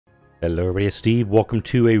Hello everybody, it's Steve. Welcome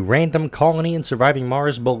to a random colony in surviving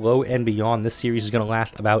Mars below and beyond. This series is going to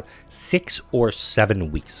last about 6 or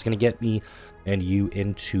 7 weeks. It's going to get me and you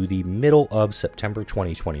into the middle of September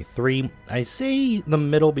 2023. I say the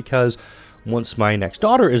middle because once my next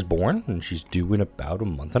daughter is born, and she's due in about a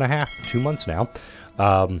month and a half, 2 months now,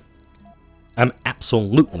 I'm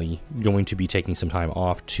absolutely going to be taking some time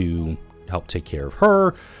off to help take care of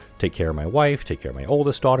her, take care of my wife, take care of my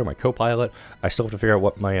oldest daughter, my co-pilot. I still have to figure out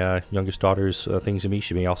what my youngest daughter's things to be.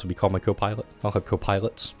 She may also be called my co-pilot. I'll have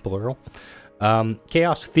co-pilots, plural.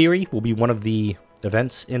 Chaos Theory will be one of the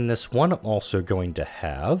events in this one. I'm also going to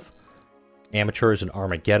have Amateurs and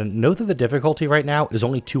Armageddon. Note that the difficulty right now is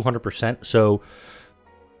only 200%, so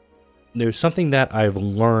there's something that I've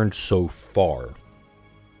learned so far.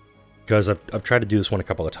 Because I've tried to do this one a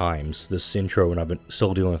couple of times, this intro, and I've been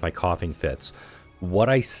still dealing with my coughing fits. What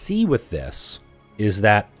I see with this is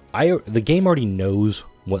that the game already knows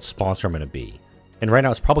what sponsor I'm going to be. And right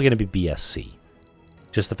now it's probably going to be BSC.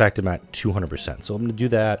 Just the fact that I'm at 200%. So I'm going to do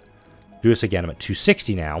that. Do this again. I'm at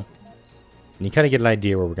 260 now. And you kind of get an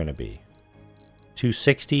idea where we're going to be.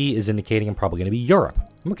 260 is indicating I'm probably going to be Europe.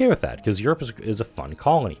 I'm okay with that because Europe is a fun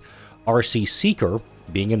colony. RC Seeker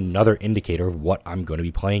being another indicator of what I'm going to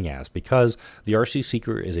be playing as, because the RC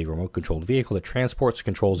Seeker is a remote-controlled vehicle that transports,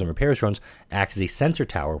 controls, and repairs drones, acts as a sensor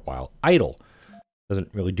tower while idle. Doesn't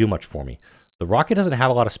really do much for me. The rocket doesn't have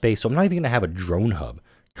a lot of space, so I'm not even going to have a drone hub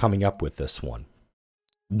coming up with this one.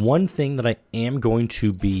 One thing that I am going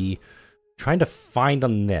to be trying to find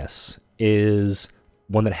on this is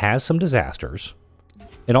one that has some disasters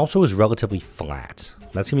and also is relatively flat.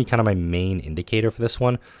 That's going to be kind of my main indicator for this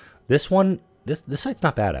one. This site's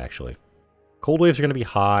not bad, actually. Cold waves are going to be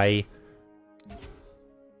high.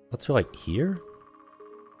 Let's do, like, here?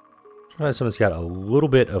 Try something's got a little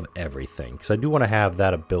bit of everything, because I do want to have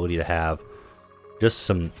that ability to have just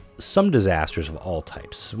some disasters of all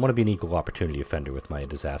types. I want to be an equal opportunity offender with my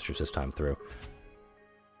disasters this time through.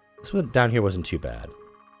 This one down here wasn't too bad.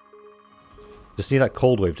 Just need that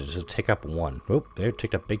cold wave to just tick up one. Oh, they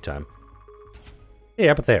ticked up big time.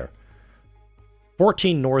 Yeah, up there.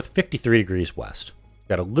 14 north, 53 degrees west.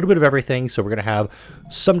 Got a little bit of everything, so we're going to have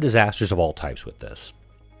some disasters of all types with this.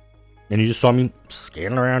 And you just saw me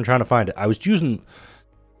scanning around trying to find it. I was using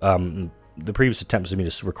the previous attempts of me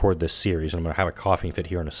to record this series, and I'm going to have a coughing fit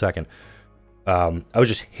here in a second. I was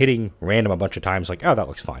just hitting random a bunch of times, like, oh, that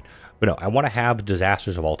looks fine. But no, I want to have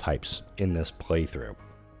disasters of all types in this playthrough.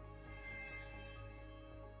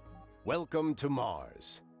 Welcome to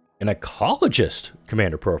Mars. An ecologist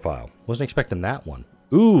commander profile. Wasn't expecting that one.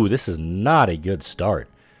 Ooh, this is not a good start.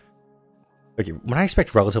 Okay, when I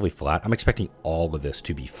expect relatively flat, I'm expecting all of this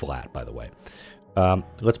to be flat, by the way.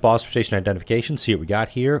 Let's pause for station identification, see what we got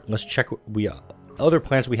here. Let's check what other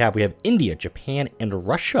planets we have. We have India, Japan, and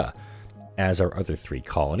Russia as our other 3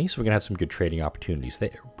 colonies. So we're going to have some good trading opportunities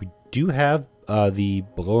there. We do have the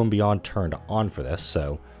below and beyond turned on for this,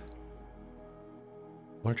 so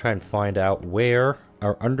I want to try and find out where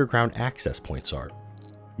our underground access points are.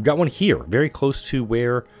 We've got one here, very close to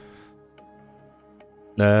where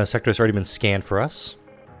the sector has already been scanned for us.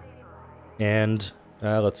 And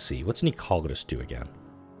let's see, what's an ecologist do again?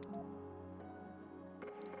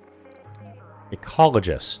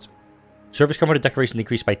 Ecologist. Surface cover to decoration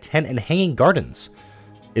increased by 10, and hanging gardens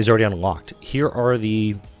is already unlocked. Here are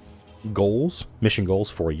the goals, mission goals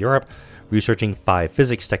for Europe. Researching 5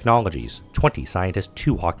 physics technologies, 20 scientists,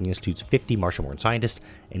 2 Hawking Institutes, 50 Martian-born scientists,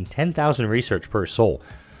 and 10,000 research per soul.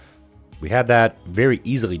 We had that very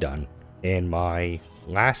easily done in my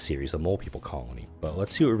last series, the Mole People Colony. But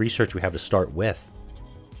let's see what research we have to start with.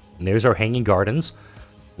 And there's our hanging gardens.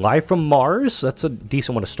 Live from Mars, that's a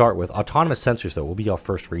decent one to start with. Autonomous sensors, though, will be our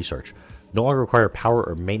first research. No longer require power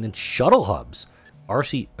or maintenance. Shuttle hubs.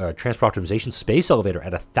 RC transport optimization, space elevator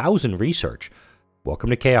at 1,000 research.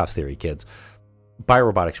 Welcome to Chaos Theory, kids.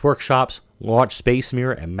 Biorobotics workshops, launch space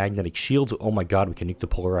mirror, and magnetic shields. Oh my god, we can nuke the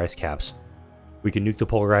polarized caps. We can nuke the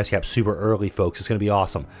polarized caps super early, folks. It's going to be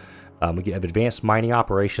awesome. We have advanced mining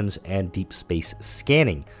operations and deep space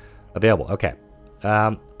scanning available. Okay.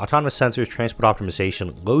 Autonomous sensors, transport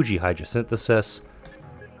optimization, low-G hydrosynthesis,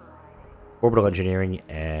 orbital engineering,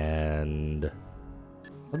 and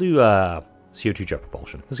I'll do CO2 jet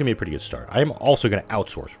propulsion. This is going to be a pretty good start. I am also going to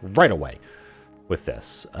outsource right away with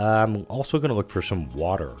this. I'm also going to look for some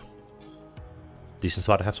water. Decent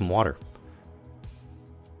spot to have some water.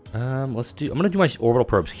 I'm going to do my orbital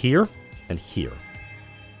probes here and here.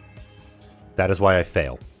 That is why I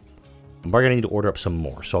fail. I'm probably going to need to order up some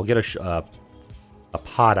more. So I'll get a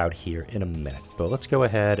pod out here in a minute. But let's go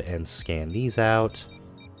ahead and scan these out.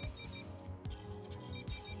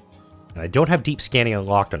 And I don't have deep scanning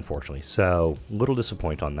unlocked, unfortunately, so a little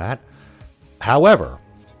disappointed on that. However,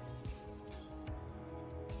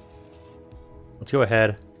 let's go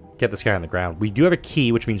ahead, get this guy on the ground. We do have a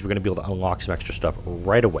key, which means we're going to be able to unlock some extra stuff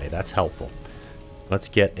right away. That's helpful. Let's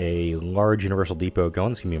get a large universal depot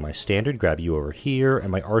going. This is going to be my standard. Grab you over here. And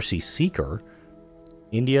my RC Seeker.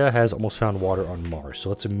 India has almost found water on Mars. So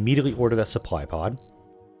let's immediately order that supply pod.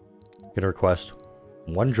 Going to request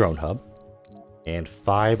 1 drone hub and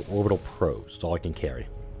 5 orbital probes. That's all I can carry.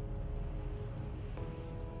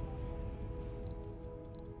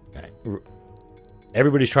 Okay.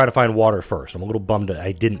 Everybody's trying to find water first. I'm a little bummed that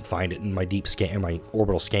I didn't find it in my deep scan, in my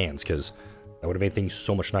orbital scans, because that would have made things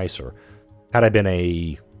so much nicer. Had I been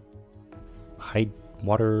a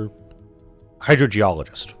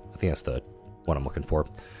hydrogeologist, I think that's the one I'm looking for,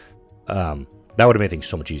 that would have made things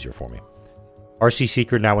so much easier for me. RC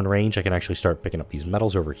Seeker now in range. I can actually start picking up these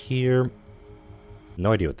metals over here.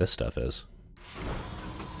 No idea what this stuff is.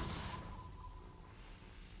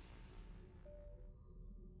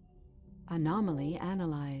 Anomaly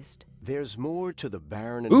analyzed. There's more to the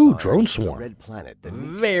barren Ooh, environment drone of the swarm. red planet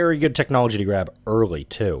than Very good technology to grab early,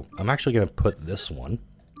 too. I'm actually going to put this one.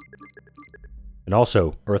 And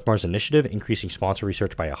also, Earth-Mars Initiative, increasing sponsor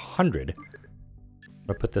research by 100. I'm going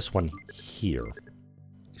to put this one here.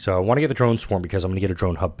 So I want to get the drone swarm because I'm going to get a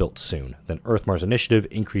drone hub built soon. Then Earth-Mars Initiative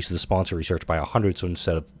increases the sponsor research by 100, so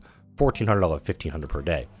instead of $1,400, I'll have $1,500 per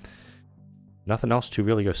day. Nothing else to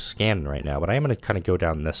really go scanning right now, but I am going to kind of go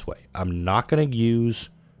down this way. I'm not going to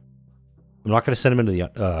send him into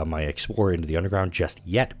the my Explorer into the underground just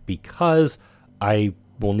yet because I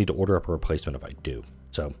will need to order up a replacement if I do.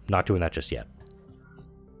 So, not doing that just yet.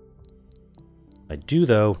 I do,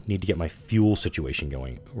 though, need to get my fuel situation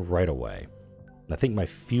going right away. And I think my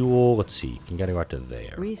fuel, let's see, can get it out to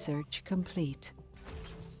there. Research complete.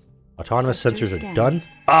 Autonomous Sector sensors scan. are done.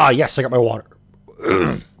 Ah, yes, I got my water.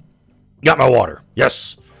 Got my water.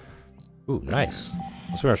 Yes. Ooh, nice.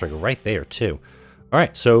 That's pretty much like right there, too. All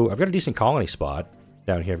right, so I've got a decent colony spot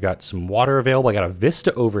down here. I've got some water available. I got a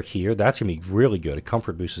vista over here. That's going to be really good. A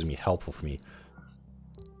comfort boost is going to be helpful for me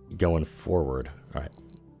going forward. All right.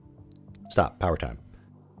 Stop. Power time.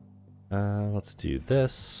 Let's do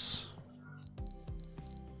this.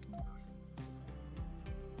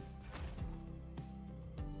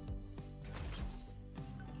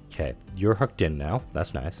 Okay, you're hooked in now.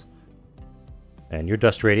 That's nice. And your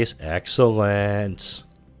dust radius. Excellent.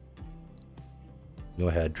 Go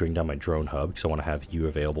ahead, bring down my drone hub, because I want to have you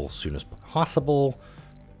available as soon as possible.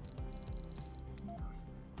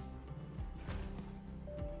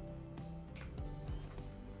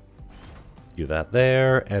 Do that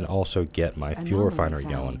there, and also get my fuel refinery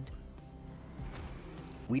going.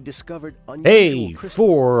 we discovered Hey, unusual crystal.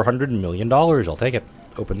 $400 million. I'll take it.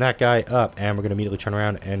 Open that guy up, and we're going to immediately turn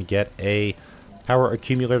around and get a power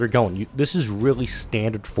accumulator going. This is really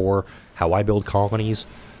standard for how I build colonies.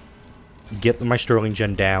 Get my Stirling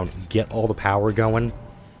gen down, get all the power going,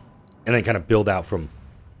 and then kind of build out from,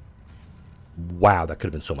 wow, that could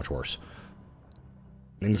have been so much worse.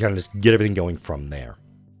 And kind of just get everything going from there.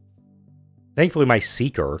 Thankfully, my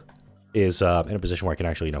Seeker is in a position where I can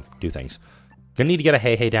actually, do things. Gonna need to get a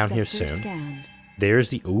hey down here Sector soon. scanned. There's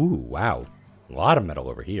the, ooh, wow. A lot of metal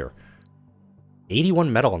over here.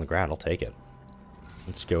 81 metal on the ground, I'll take it.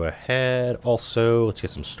 Let's go ahead. Also, let's get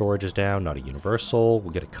some storages down, not a universal.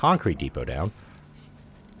 We'll get a concrete depot down.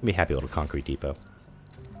 I'll be happy little concrete depot.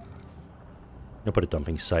 I'll put a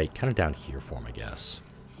dumping site kind of down here for him, I guess.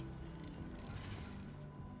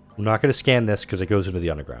 I'm not going to scan this because it goes into the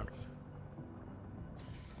underground.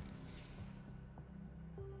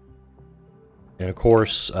 And of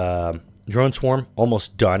course, drone swarm,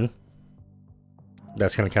 almost done.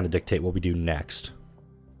 That's going to kind of dictate what we do next.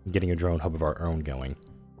 Getting a drone hub of our own going.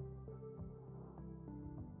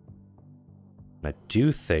 And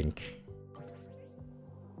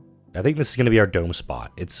I think this is going to be our dome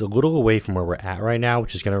spot. It's a little away from where we're at right now,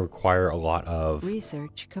 which is going to require a lot of...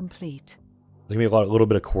 Research complete. There's going to be a little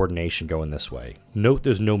bit of coordination going this way. Note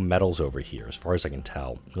there's no metals over here, as far as I can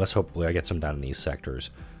tell. Unless hopefully I get some down in these sectors.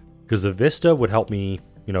 Because the Vista would help me,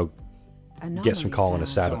 get some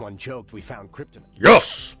colonists out of... Someone joked we found kryptonite.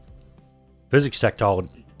 Yes! Physics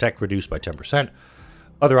tech reduced by 10%.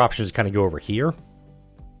 Other options kind of go over here.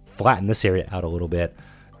 Flatten this area out a little bit.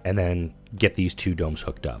 And then get these two domes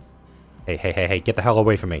hooked up. Hey, get the hell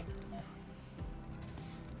away from me.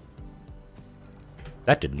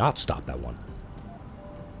 That did not stop that one.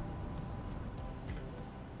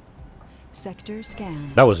 Sector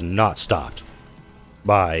scanned. That was not stopped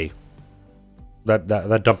by...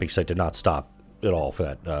 That dumping site did not stop at all for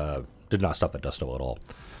that. Did not stop that dust at all.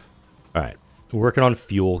 Alright. Working on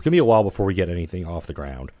fuel. Give me a while before we get anything off the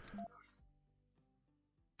ground.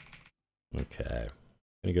 Okay.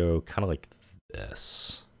 I'm gonna go kind of like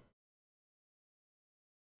this.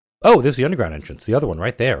 Oh, there's the underground entrance. The other one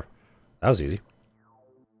right there. That was easy.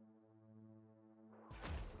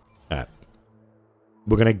 Alright.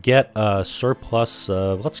 We're gonna get a surplus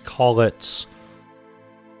of, let's call it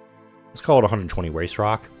 120 waste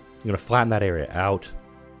rock. I'm gonna flatten that area out.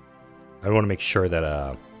 I want to make sure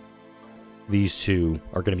that these two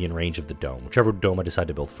are going to be in range of the dome, whichever dome I decide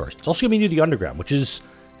to build first. It's also going to be near the underground, which is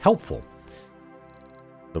helpful.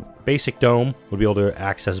 The basic dome would be able to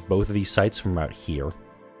access both of these sites from out here.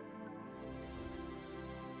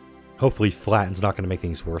 Hopefully flatten's not going to make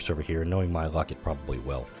things worse over here. Knowing my luck, it probably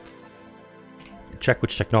will. Check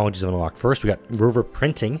which technologies I've unlocked first. We got rover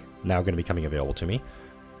printing now going to be coming available to me.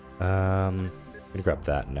 I'm going to grab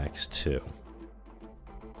that next too.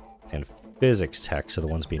 And physics techs are the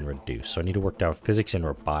ones being reduced, so I need to work down physics and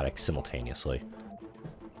robotics simultaneously.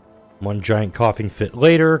 One giant coughing fit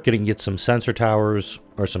later, get some sensor towers,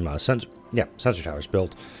 or some sensor towers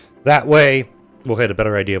built. That way, we'll get a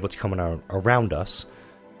better idea of what's coming around us,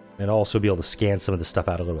 and also be able to scan some of the stuff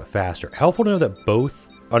out a little bit faster. Helpful to know that both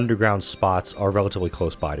underground spots are relatively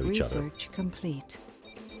close by to each other. Research complete.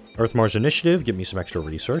 Earth-Mars Initiative, give me some extra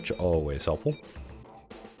research, always helpful.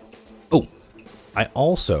 Oh, I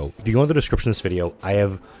also, if you go in the description of this video, I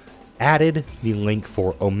have added the link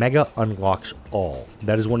for Omega Unlocks All.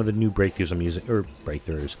 That is one of the new breakthroughs I'm using,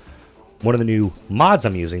 one of the new mods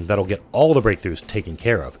I'm using that'll get all the breakthroughs taken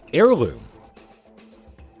care of. Heirloom.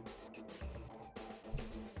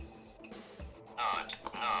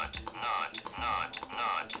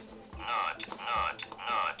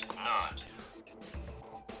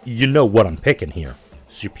 You know what I'm picking here.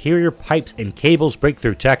 Superior pipes and cables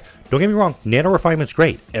breakthrough tech. Don't get me wrong, nano refinement's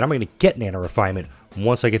great, and I'm going to get nano refinement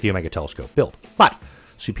once I get the Omega telescope built. But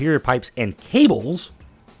superior pipes and cables,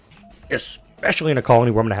 especially in a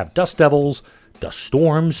colony where I'm going to have dust devils, dust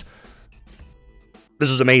storms. This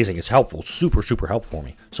is amazing. It's helpful. Super, super helpful for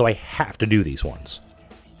me. So I have to do these ones.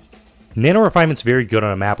 Nano refinement's very good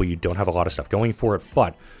on a map where you don't have a lot of stuff going for it,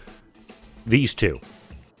 but these two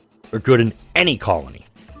are good in any colony.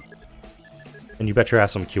 And you bet your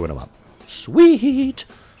ass I'm queuing them up. Sweet!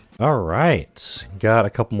 Alright. Got a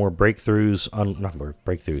couple more breakthroughs. Not more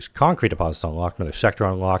breakthroughs. Concrete deposits unlocked. Another sector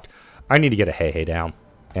unlocked. I need to get a hay down.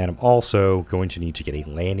 And I'm also going to need to get a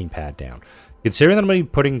landing pad down. Considering that I'm going to be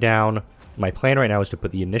putting down... My plan right now is to put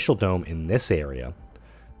the initial dome in this area.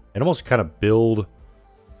 And almost kind of build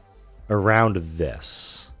around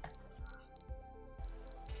this.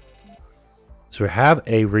 So we have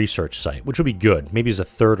a research site, which will be good. Maybe as a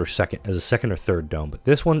second or third dome. But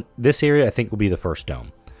this area I think will be the first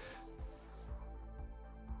dome.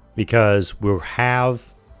 Because we'll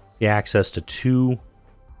have the access to 2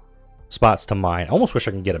 spots to mine. I almost wish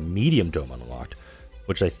I could get a medium dome unlocked,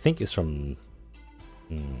 which I think is from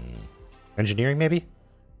engineering, maybe?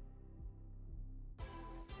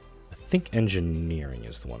 I think engineering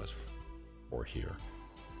is the one that's for here.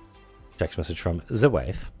 Text message from the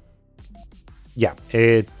wife. Yeah,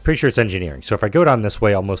 pretty sure it's engineering. So if I go down this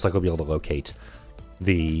way, I'll most likely be able to locate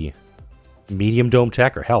the medium dome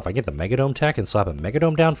tech, or hell, if I get the mega dome tech and slap a mega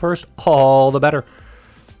dome down first, all the better.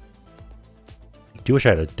 I do wish I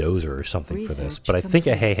had a dozer or something for this, but I think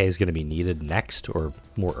a hay is going to be needed next, or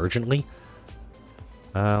more urgently.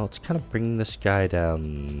 Let's kind of bring this guy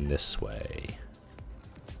down this way.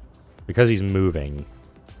 Because he's moving.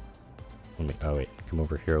 Oh wait, come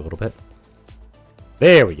over here a little bit.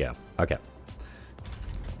 There we go. Okay.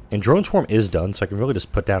 And drone swarm is done, so I can really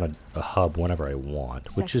just put down a hub whenever I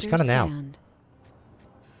want, which is kind of now.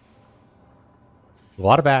 A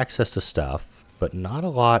lot of access to stuff, but not a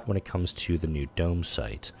lot when it comes to the new dome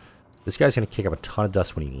site. This guy's going to kick up a ton of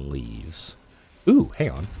dust when he leaves. Ooh,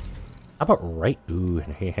 hang on. How about right... Ooh,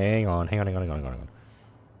 hang on.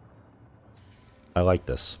 I like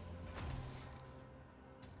this.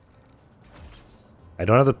 I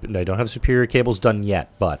don't have the superior cables done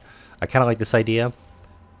yet, but I kind of like this idea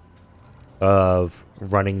of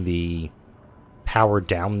running the power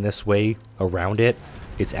down this way around it.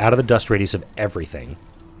 It's out of the dust radius of everything.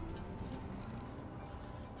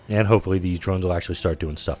 And hopefully these drones will actually start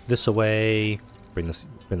doing stuff this way. Bring this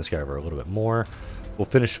guy over a little bit more. We'll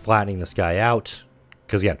finish flattening this guy out.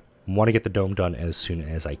 Because again, I want to get the dome done as soon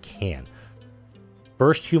as I can.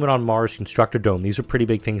 First human on Mars, construct a dome. These are pretty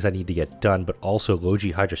big things I need to get done, but also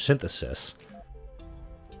low-G hydrosynthesis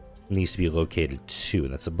needs to be located too,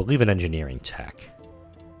 and that's, I believe, an engineering tech.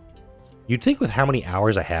 You'd think with how many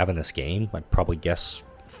hours I have in this game, I'd probably guess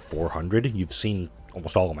 400. You've seen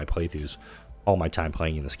almost all of my playthroughs, all my time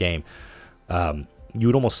playing in this game. you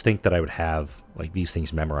would almost think that I would have like these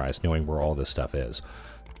things memorized, knowing where all this stuff is.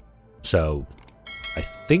 So I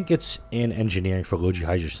think it's in engineering for low G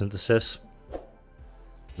hydrosynthesis.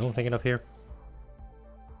 No, I'm thinking of here.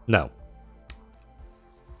 No.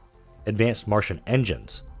 Advanced Martian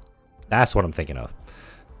engines. That's what I'm thinking of.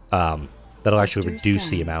 That'll actually reduce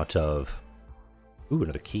the amount of... Ooh,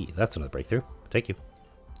 another key. That's another breakthrough. Thank you.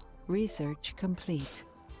 Research complete.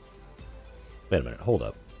 Wait a minute. Hold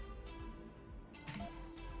up.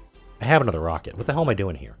 I have another rocket. What the hell am I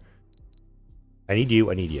doing here? I need you.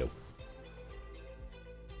 I need you.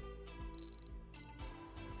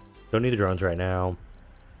 Don't need the drones right now.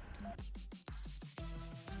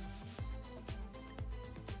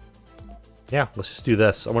 Yeah, let's just do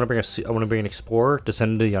this. I want to bring an explorer to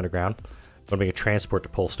send into the underground. I want to bring a transport to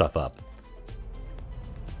pull stuff up.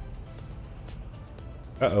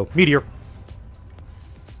 Uh-oh, meteor.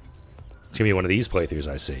 It's gonna be one of these playthroughs,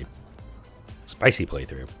 I see. Spicy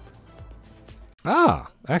playthrough.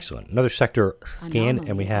 Ah, excellent. Another sector scan,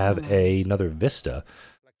 and we have another vista.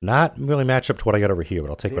 Not really match up to what I got over here, but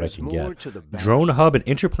I'll take what I can get. Drone hub and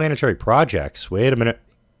interplanetary projects. Wait a minute.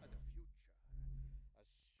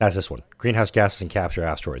 That's this one. Greenhouse gases and capture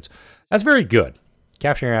asteroids. That's very good.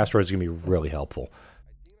 Capturing asteroids is going to be really helpful.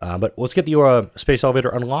 But let's get the space elevator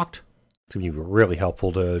unlocked. It's going to be really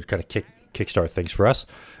helpful to kind of kickstart things for us.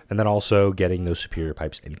 And then also getting those superior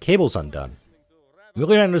pipes and cables undone.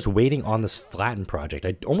 Really, I'm just waiting on this flatten project.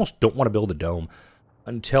 I almost don't want to build a dome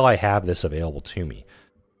until I have this available to me.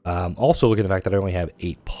 Also, look at the fact that I only have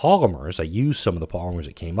 8 polymers. I used some of the polymers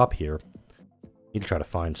that came up here. Need to try to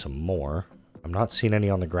find some more. I'm not seeing any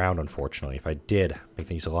on the ground, unfortunately. If I did, make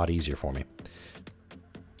things a lot easier for me.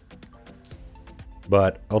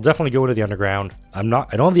 But I'll definitely go into the underground. I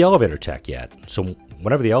don't have the elevator tech yet. So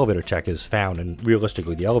whenever the elevator tech is found, and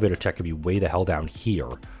realistically, the elevator tech could be way the hell down here.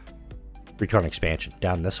 Recon expansion,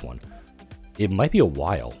 down this one. It might be a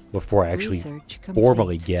while before I actually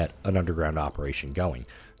formally get an underground operation going.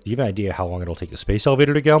 Do you have an idea how long it'll take the space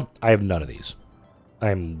elevator to go? I have none of these.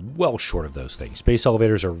 I'm well short of those things. Space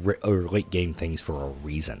elevators are late game things for a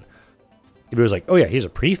reason. If it was like, oh yeah, here's a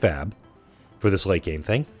prefab for this late game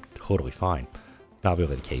thing, totally fine. Not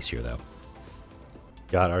really the case here though.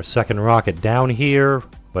 Got our second rocket down here,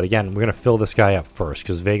 but again, we're going to fill this guy up first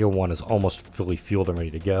because Vega 1 is almost fully fueled and ready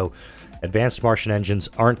to go. Advanced Martian engines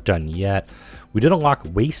aren't done yet. We did unlock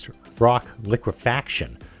waste rock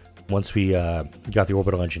liquefaction once we got the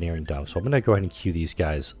orbital engineering done. So I'm going to go ahead and queue these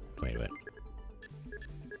guys. Wait a minute.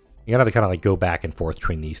 You gotta kind of like go back and forth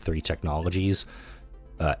between these 3 technologies,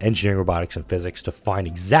 engineering, robotics, and physics, to find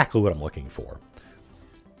exactly what I'm looking for.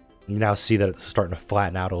 You now see that it's starting to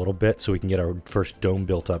flatten out a little bit, so we can get our first dome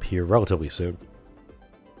built up here relatively soon.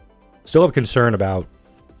 Still have concern about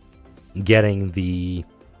getting the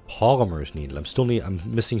polymers needed. I'm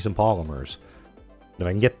missing some polymers. If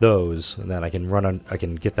I can get those, and then I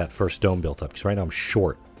can get that first dome built up. Because right now I'm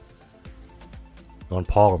short on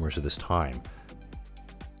polymers at this time.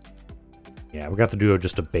 Yeah, we're going to have to do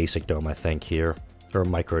just a basic dome, I think, here. Or a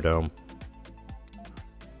micro dome.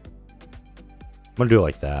 I'm going to do it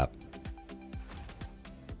like that.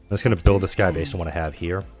 I'm just going to build this guy based on what I have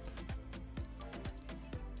here.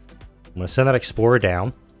 I'm going to send that explorer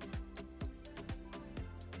down.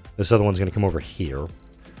 This other one's going to come over here.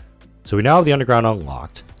 So we now have the underground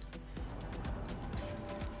unlocked.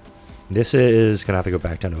 This is going to have to go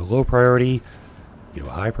back down to a low priority. To a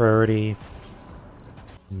high priority.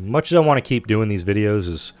 Much as I want to keep doing these videos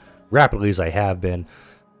as rapidly as I have been,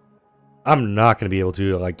 I'm not going to be able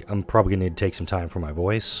to. Like, I'm probably going to need to take some time for my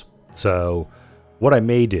voice. So, what I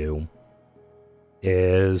may do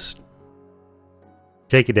is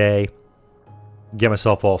take a day, get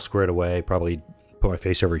myself all squared away, probably put my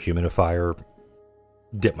face over a humidifier,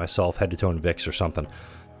 dip myself head to toe in Vicks or something,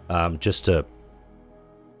 just to,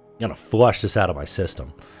 flush this out of my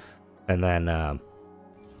system. And then,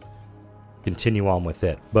 continue on with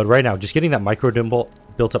it. But right now, just getting that micro dome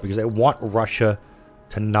built up because I want Russia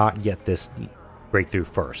to not get this breakthrough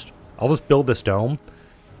first. I'll just build this dome,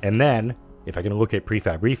 and then if I can look at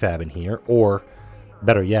prefab refab in here, or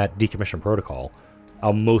better yet, decommission protocol,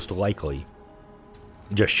 I'll most likely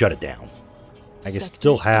just shut it down. I can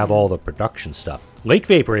still have all the production stuff. Lake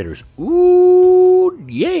vaporators. Ooh,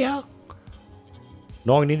 yeah.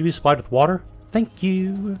 No longer need to be supplied with water. Thank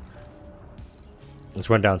you. Let's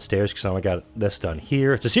run downstairs because now I got this done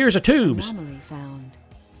here. It's a series of tubes. Found.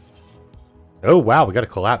 Oh, wow. We got a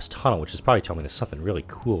collapsed tunnel, which is probably telling me there's something really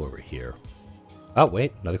cool over here. Oh,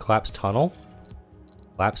 wait. Another collapsed tunnel.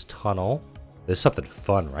 Collapsed tunnel. There's something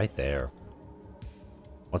fun right there.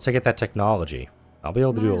 Once I get that technology, I'll be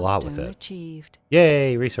able to do a lot with it. Achieved.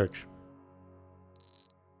 Yay, research.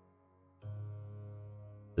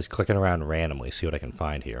 Just clicking around randomly, see what I can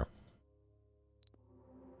find here.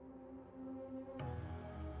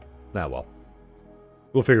 Ah, well.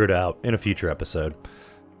 We'll figure it out in a future episode.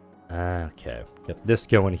 Okay. Get this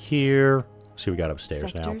going here. See what we got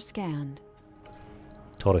upstairs now. Sector scanned.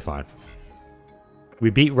 Totally fine. We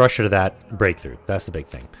beat Russia to that breakthrough. That's the big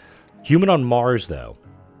thing. Human on Mars, though.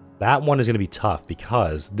 That one is going to be tough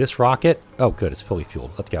because this rocket... Oh, good. It's fully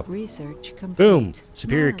fueled. Let's go. Research complete. Boom.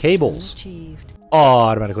 Superior Milestone cables. achieved. Oh,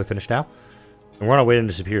 automatically finished now. And we're on our way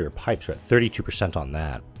into superior pipes. We're at 32% on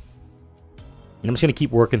that. And I'm just going to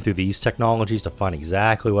keep working through these technologies to find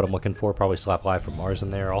exactly what I'm looking for. Probably slap live from Mars in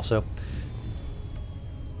there also.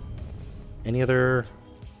 Any other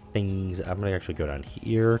things? I'm going to actually go down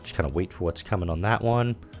here. Just kind of wait for what's coming on that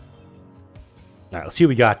one. All right, let's see what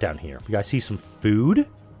we got down here. We guys see some food?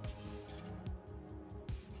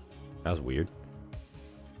 That was weird.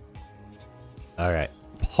 All right.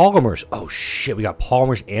 Polymers. Oh, shit. We got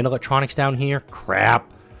polymers and electronics down here.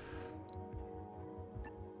 Crap.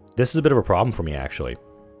 This is a bit of a problem for me, actually.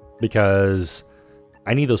 Because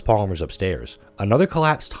I need those polymers upstairs. Another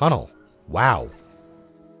collapsed tunnel. Wow.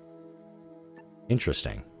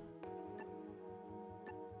 Interesting.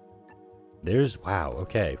 Wow,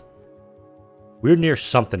 okay. We're near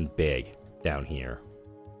something big down here.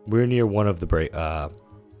 We're near one of the kind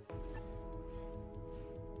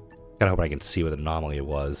of hoping I can see what anomaly it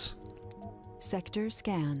was. Sector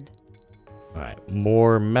scanned. Alright,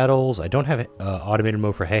 more metals. I don't have automated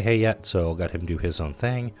mode for Hey yet, so I'll let him do his own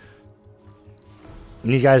thing.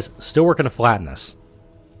 And these guys still working to flatten this.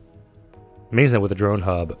 Amazing that with a drone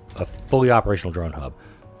hub, a fully operational drone hub,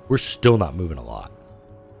 we're still not moving a lot.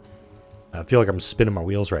 I feel like I'm spinning my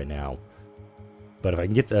wheels right now. But if I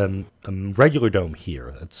can get a regular dome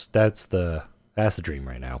here, that's the dream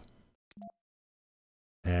right now.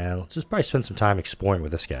 And let's just probably spend some time exploring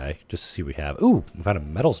with this guy, just to see what we have. Ooh, we found a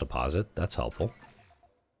metals deposit. That's helpful.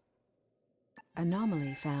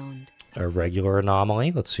 Anomaly found. A regular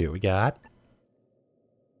anomaly. Let's see what we got.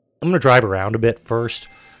 I'm going to drive around a bit first,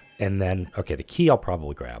 and then, okay, the key I'll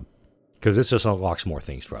probably grab, because this just unlocks more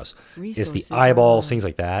things for us. It's the eyeballs, things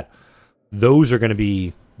like that. Those are going to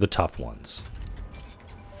be the tough ones.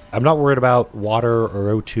 I'm not worried about water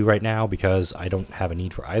or O2 right now, because I don't have a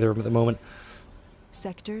need for either of them at the moment.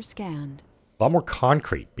 Sector scanned. A lot more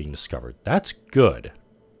concrete being discovered. That's good.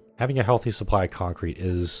 Having a healthy supply of concrete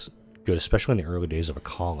is good, especially in the early days of a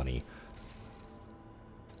colony.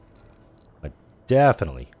 But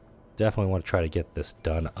definitely want to try to get this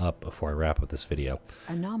done up before I wrap up this video.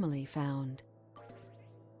 Anomaly found.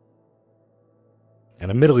 And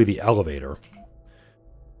admittedly, the elevator,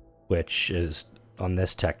 which is on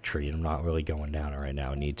this tech tree, and I'm not really going down it right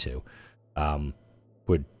now, I need to,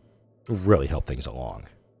 would really help things along.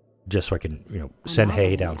 Just so I can, send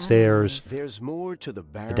hay downstairs. There's more to the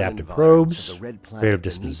barren Adaptive environments probes, of the red planet creative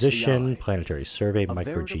than meets the disposition, eye. planetary survey, A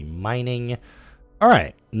micro-G mining.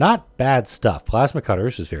 Alright, not bad stuff. Plasma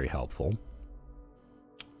cutters is very helpful.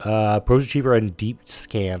 Pros achiever and deep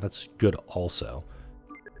scan, that's good also.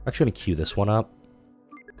 I'm actually going to queue this one up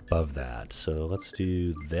above that. So let's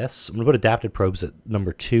do this. I'm going to put adapted probes at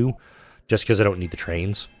number 2, just because I don't need the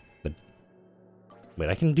trains. But wait,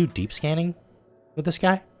 I can do deep scanning with this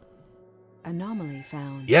guy? Anomaly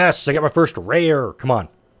found. Yes, I got my first rare. Come on.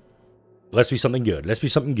 Let's be something good. Let's be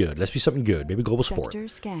something good. Let's be something good. Maybe global support. Sector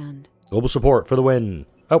scanned. Global support for the win.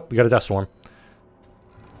 Oh, we got a dust storm.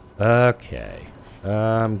 Okay.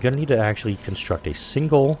 I'm going to need to actually construct a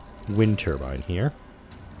single wind turbine here.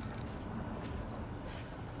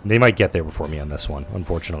 They might get there before me on this one,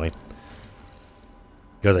 unfortunately.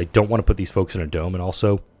 Because I don't want to put these folks in a dome, and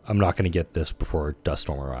also, I'm not going to get this before dust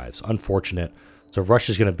storm arrives. Unfortunate. So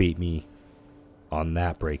Russia's going to beat me on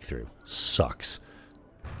that breakthrough. Sucks.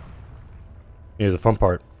 Here's the fun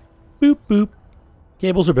part. Boop, boop.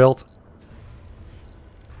 Cables are built.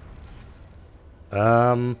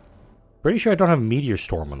 Pretty sure I don't have a meteor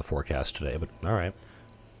storm on the forecast today, but alright.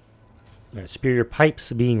 Alright, superior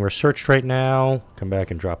pipes being researched right now. Come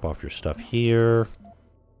back and drop off your stuff here.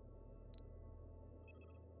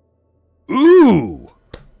 Ooh!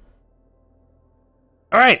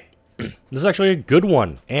 Alright. This is actually a good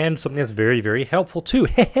one, and something that's very, very helpful too.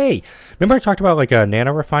 Hey! Remember I talked about like a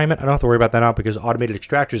nano refinement? I don't have to worry about that now because automated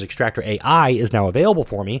extractors, Extractor AI, is now available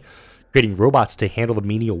for me, creating robots to handle the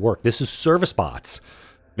menial work. This is service bots,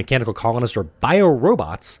 mechanical colonists, or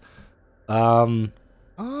bio-robots.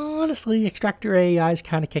 Honestly, Extractor AI is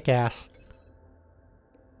kind of kick-ass.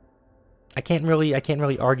 I can't really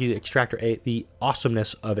argue the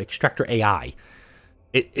awesomeness of Extractor AI.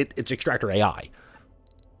 It's Extractor AI.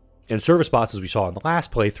 And service bots, as we saw in the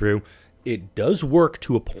last playthrough, it does work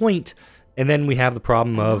to a point, And then we have the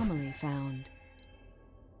problem of... Anomaly found.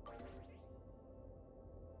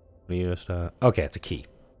 Okay, it's a key.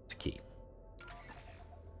 It's a key.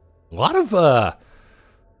 A lot of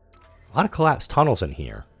collapsed tunnels in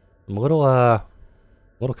here. I'm a little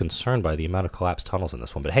concerned by the amount of collapsed tunnels in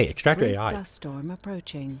this one. But hey, Extractor Great AI. dust storm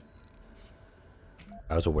approaching.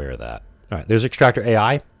 I was aware of that. All right, there's Extractor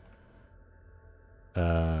AI.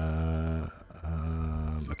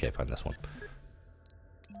 Okay, find this one.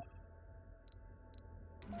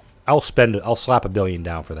 I'll slap $1 billion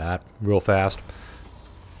down for that real fast.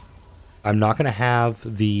 I'm not going to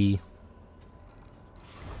have the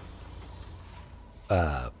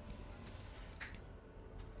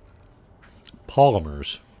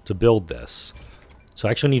polymers to build this. So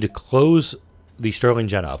I actually need to close the Sterling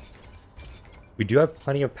Gen up. We do have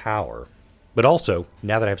plenty of power, but also,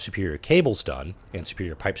 now that I have superior cables done, and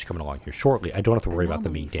superior pipes coming along here shortly, I don't have to worry about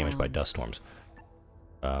them being damaged by dust storms.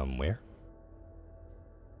 Where?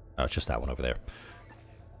 Oh, it's just that one over there.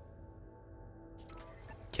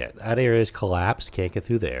 Okay, that area is collapsed. Can't get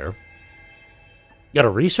through there. Got a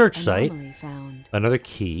research site. Found. Another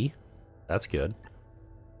key. That's good.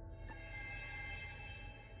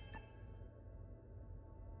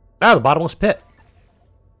 Ah, the bottomless pit.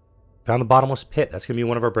 Found the bottomless pit. That's gonna be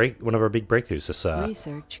one of our big breakthroughs this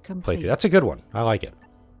Research complete. playthrough. That's a good one. I like it.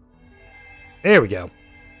 There we go.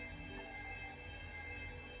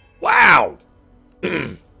 Wow.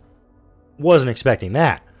 Wasn't expecting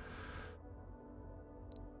that.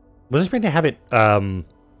 Wasn't expecting to have it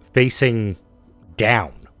facing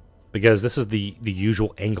down, because this is the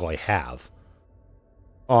usual angle I have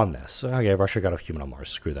on this. Okay, Russia got a human on Mars.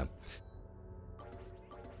 Screw them.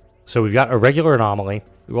 So we've got a regular anomaly.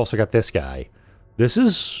 We've also got this guy. This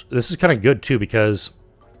is kind of good too, because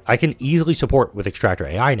I can easily support with Extractor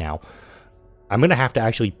AI now. I'm going to have to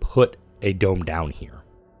actually put a dome down here.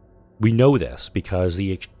 We know this because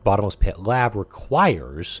the bottomless pit lab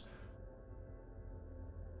requires...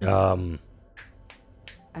 oh,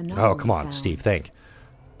 come on, Steve, think.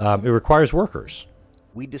 It requires workers.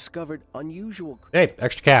 We discovered unusual... Hey,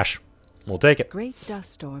 extra cash. We'll take it. Great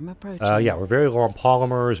dust storm approaching. Yeah, we're very low on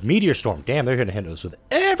polymers. Meteor storm. Damn, they're going to hit us with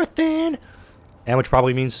everything. And which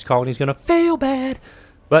probably means this colony's going to fail bad.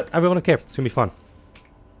 But I really don't care. It's going to be fun.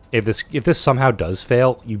 If this somehow does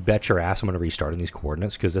fail, you bet your ass I'm going to restart in these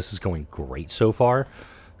coordinates, because this is going great so far.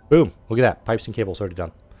 Boom. Look at that. Pipes and cables already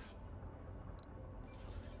done.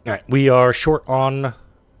 Alright, we are short on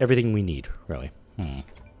everything we need, really.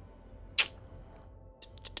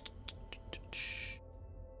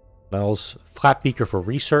 Mel's flat beaker for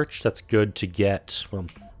research. That's good to get, well,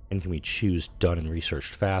 anything we choose done and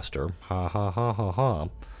researched faster. Ha ha ha ha ha.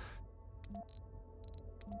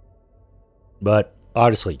 But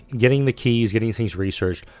honestly, getting the keys, getting these things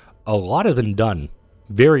researched, a lot has been done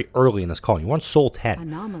very early in this colony. We're on Sol 10.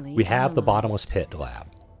 Anomaly We have the analyzed. bottomless pit lab.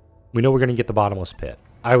 We know we're going to get the bottomless pit.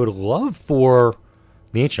 I would love for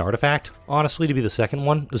the ancient artifact, honestly, to be the second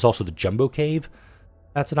one. There's also the jumbo cave.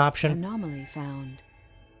 That's an option. Anomaly found.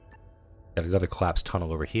 Got another collapsed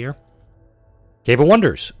tunnel over here. Cave of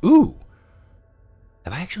Wonders. Ooh.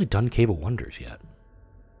 Have I actually done Cave of Wonders yet?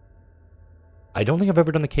 I don't think I've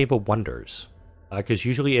ever done the Cave of Wonders. Because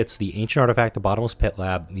usually it's the Ancient Artifact, the Bottomless Pit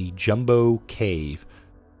Lab, the Jumbo Cave,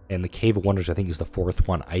 and the Cave of Wonders, I think, is the fourth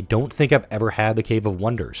one. I don't think I've ever had the Cave of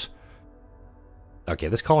Wonders. Okay,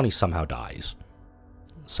 this colony somehow dies.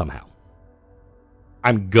 Somehow.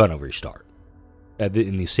 I'm gonna restart.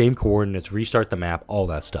 In the same coordinates, restart the map, all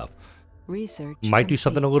that stuff. Research Might do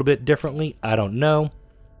something a complete. little bit differently. I don't know.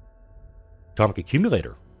 Atomic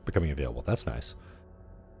Accumulator becoming available. That's nice.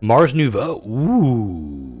 Mars Nouveau.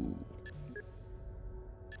 Ooh.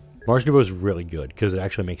 Mars Nouveau is really good because it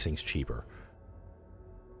actually makes things cheaper.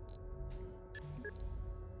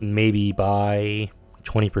 Maybe by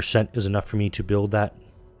 20% is enough for me to build that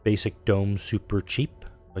basic dome super cheap.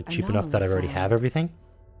 Like cheap enough that I already have everything.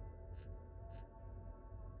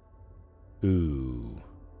 Ooh.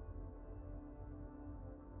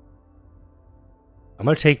 I'm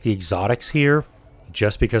going to take the exotics here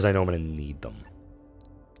just because I know I'm going to need them.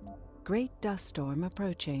 Great dust storm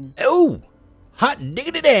approaching. Oh! Hot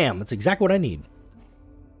diggity damn! That's exactly what I need.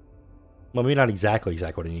 Well, maybe not exactly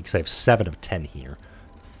what I need, because I have 7 of 10 here.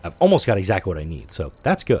 I've almost got exactly what I need, so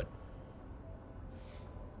that's good.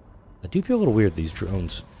 I do feel a little weird, these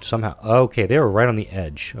drones somehow... Okay, they were right on the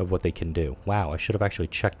edge of what they can do. Wow, I should have actually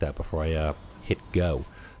checked that before I hit go.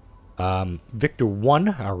 Victor 1,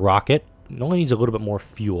 our rocket, only needs a little bit more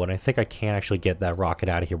fuel, and I think I can actually get that rocket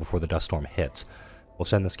out of here before the dust storm hits. We'll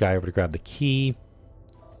send this guy over to grab the key.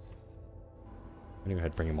 I'm going to go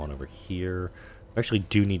ahead and bring him on over here. I actually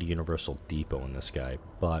do need a universal depot in this guy,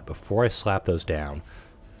 but before I slap those down,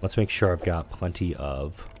 let's make sure I've got plenty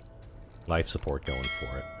of life support going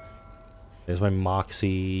for it. There's my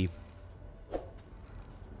Moxie.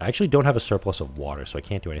 I actually don't have a surplus of water, so I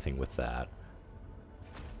can't do anything with that.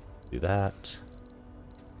 Do that.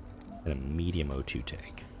 And a medium O2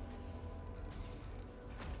 tank.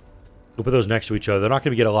 We'll put those next to each other. They're not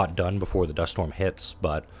going to get a lot done before the dust storm hits,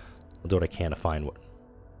 but I'll do what I can to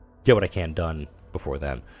get what I can done before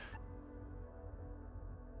then.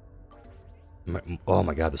 Oh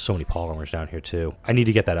my god, there's so many polymers down here too. I need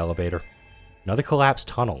to get that elevator. Another collapsed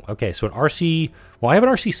tunnel. Okay, so an RC... Well, I have an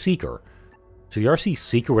RC Seeker. So the RC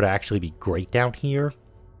Seeker would actually be great down here.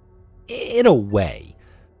 In a way.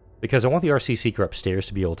 Because I want the RC Seeker upstairs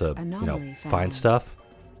to be able to, you know, find stuff.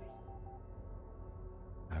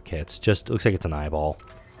 Okay, it's just... Looks like it's an eyeball.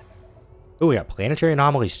 Oh, we got planetary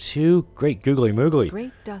anomalies too. Great googly moogly.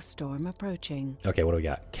 Great dust storm approaching. Okay, what do we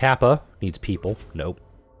got? Kappa needs people. Nope.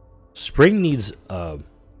 Spring needs an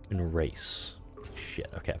erase. Shit,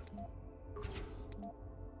 okay.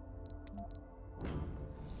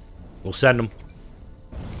 We'll send them.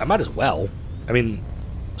 I might as well. I mean,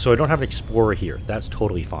 so I don't have an explorer here. That's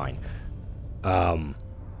totally fine. We'll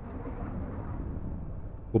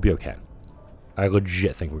be okay. I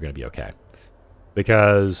legit think we're going to be okay.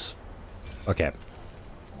 Because... Okay.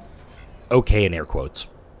 Okay in air quotes.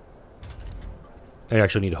 I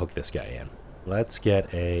actually need to hook this guy in. Let's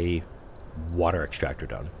get a water extractor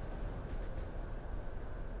done.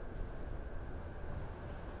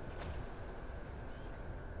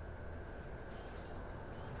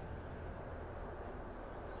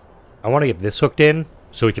 I want to get this hooked in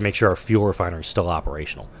so we can make sure our fuel refinery is still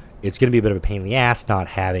operational. It's going to be a bit of a pain in the ass not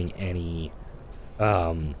having any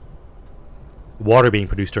water being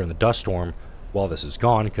produced during the dust storm while this is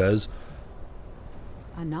gone, because...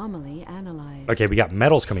 Anomaly analyzed. Okay, we got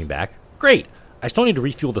metals coming back. Great! I still need to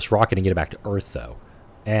refuel this rocket and get it back to Earth, though.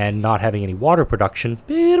 And not having any water production,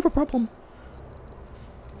 bit of a problem.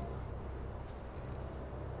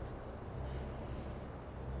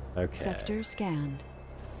 Okay. Sector scanned.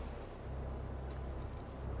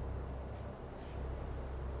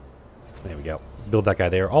 There we go. Build that guy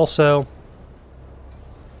there. Also,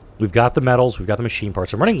 we've got the metals, we've got the machine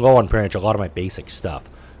parts. I'm running low on pretty much a lot of my basic stuff.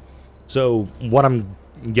 So, what I'm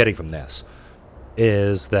getting from this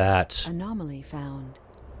is that... Anomaly found.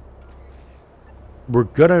 We're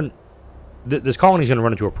gonna... This colony's gonna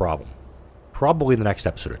run into a problem. Probably in the next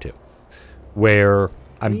episode or two. Where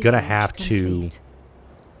I'm gonna have complete.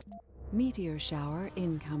 Meteor shower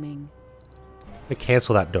incoming. I'm gonna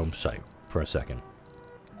cancel that dome site for a second.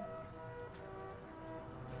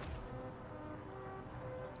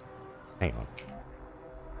 Hang on.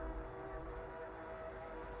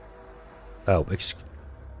 Oh,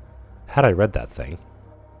 had I read that thing?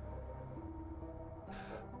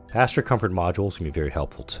 Astro Comfort modules can be very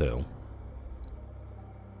helpful too.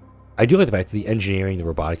 I do like the fact that the engineering, the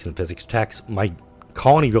robotics, and the physics techs, my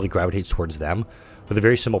colony really gravitates towards them for the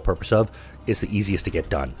very simple purpose of it's the easiest to get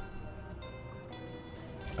done.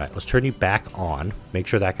 Alright, let's turn you back on. Make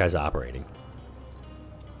sure that guy's operating.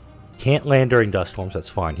 Can't land during dust storms, that's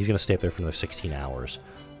fine. He's going to stay up there for another 16 hours.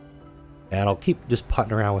 And I'll keep just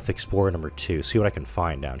putting around with Explorer number 2, see what I can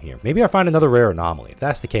find down here. Maybe I'll find another rare anomaly. If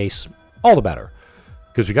that's the case, all the better.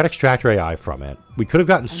 Because we got Extractor AI from it. We could have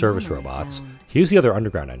gotten service robots. Here's the other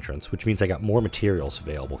underground entrance, which means I got more materials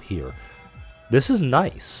available here. This is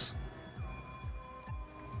nice.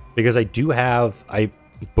 Because I do have...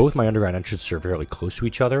 both my underground entrances are fairly close to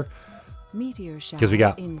each other. Because we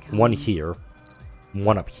got one here,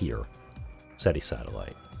 one up here. SETI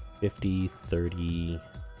satellite. 50, 30...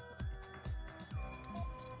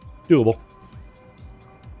 Doable.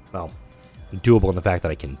 Well, doable in the fact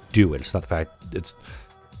that I can do it. It's not the fact...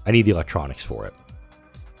 I need the electronics for it.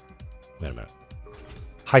 Wait a minute.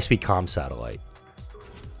 High-speed comm satellite.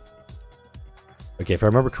 Okay, if I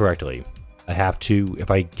remember correctly, I have to... If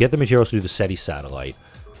I get the materials to do the SETI satellite,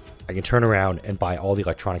 I can turn around and buy all the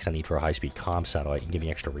electronics I need for a high-speed comm satellite and give me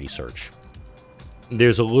extra research.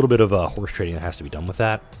 There's a little bit of horse trading that has to be done with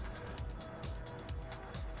that.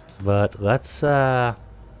 But let's...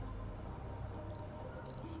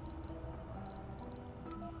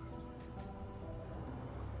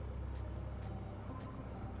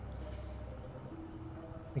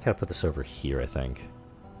 I gotta put this over here, I think.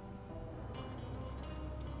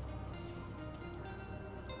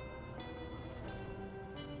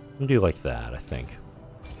 I'll do like that, I think.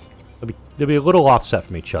 They'll be a little offset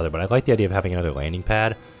from each other, but I like the idea of having another landing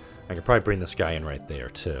pad. I could probably bring this guy in right there,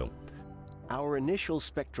 too. Our initial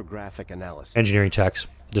spectrographic analysis. Engineering techs.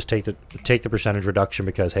 Just take the percentage reduction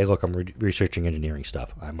because, hey, look, I'm researching engineering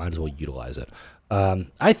stuff. I might as well utilize it.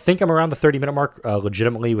 I think I'm around the 30-minute mark,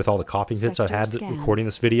 legitimately, with all the coughing fits I've had recording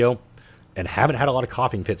this video, and haven't had a lot of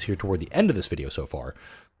coughing fits here toward the end of this video so far.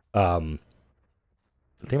 I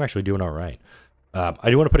think I'm actually doing all right. I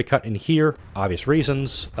do want to put a cut in here, obvious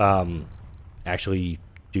reasons. Actually,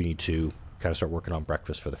 do need to kind of start working on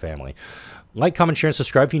breakfast for the family. Like, comment, share, and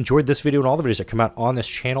subscribe if you enjoyed this video and all the videos that come out on this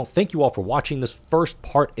channel. Thank you all for watching this first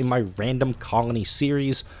part in my random colony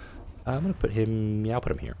series. I'm going to put him... Yeah, I'll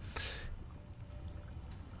put him here.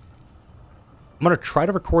 I'm going to try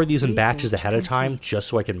to record these in batches ahead of time just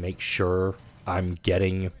so I can make sure I'm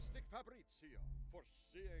getting...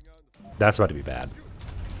 That's about to be bad.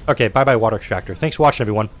 Okay, bye-bye, water extractor. Thanks for watching,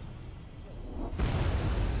 everyone.